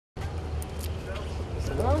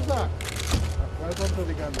Welcome to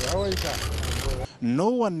the Gambia. How are you, sir? No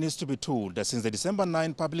one needs to be told that since the December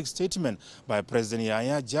 9 public statement by President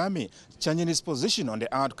Yahya Jammeh changing his position on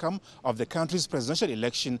the outcome of the country's presidential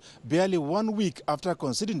election barely 1 week after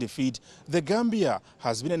conceding defeat, the Gambia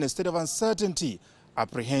has been in a state of uncertainty,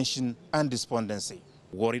 apprehension and despondency.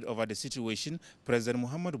 Worried over the situation, President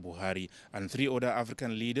Muhammadu Buhari and 3 other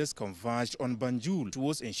African leaders converged on Banjul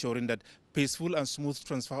towards ensuring that peaceful and smooth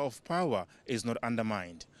transfer of power is not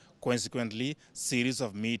undermined. Consequently, series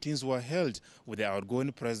of meetings were held with the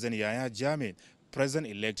outgoing President Yahya Jammeh,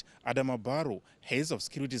 President-elect Adama Barrow, heads of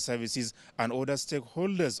security services and other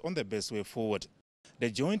stakeholders on the best way forward. The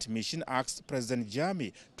joint mission asked President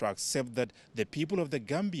Jammeh to accept that the people of the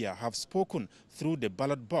Gambia have spoken through the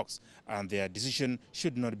ballot box and their decision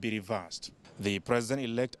should not be reversed. The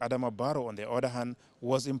President-elect Adama Barrow, on the other hand,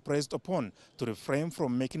 was impressed upon to refrain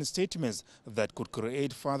from making statements that could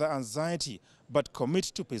create further anxiety but commit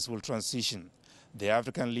to peaceful transition. The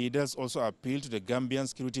African leaders also appealed to the Gambian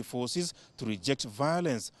security forces to reject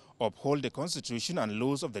violence, uphold the constitution and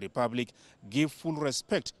laws of the republic, give full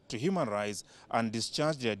respect to human rights and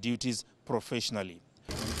discharge their duties professionally.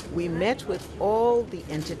 We met with all the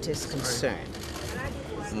entities concerned.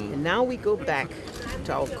 And now we go back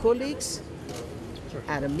to our colleagues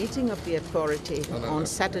at a meeting of the authority on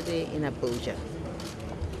Saturday in Abuja.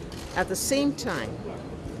 At the same time,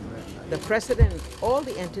 the President, all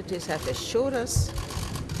the entities have assured us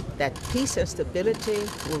that peace and stability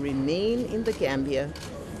will remain in the Gambia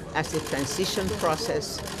as the transition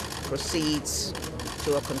process proceeds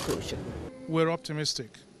to a conclusion. We're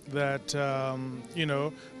optimistic that,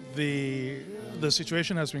 the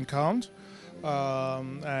situation has been calmed,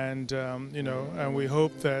 and we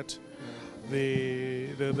hope that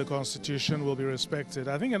the Constitution will be respected.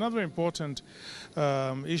 I think another important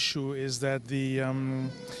issue is that the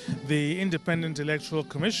Independent Electoral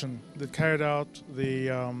Commission that carried out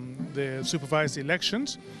the supervised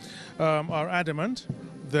elections are adamant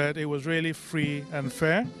that it was really free and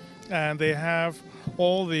fair, and they have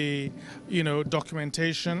all the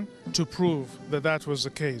documentation to prove that that was the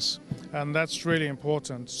case, and that's really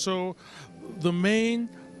important. So the main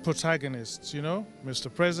protagonists,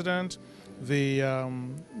 Mr. President,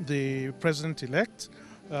 the President-elect,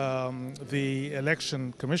 the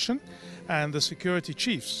Election Commission, and the security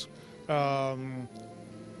chiefs are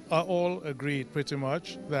all agreed pretty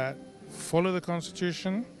much that follow the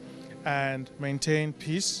Constitution and maintain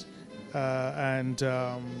peace and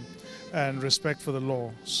respect for the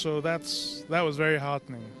law. So that was very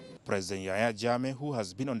heartening. President Yahya Jammeh, who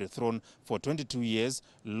has been on the throne for 22 years,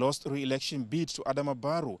 lost re-election bid to Adama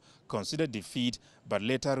Barrow, considered defeat, but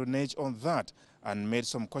later reneged on that and made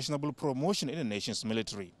some questionable promotion in the nation's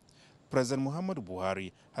military. President Muhammadu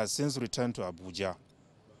Buhari has since returned to Abuja.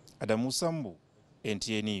 Adamu Sambu,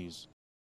 NTA News.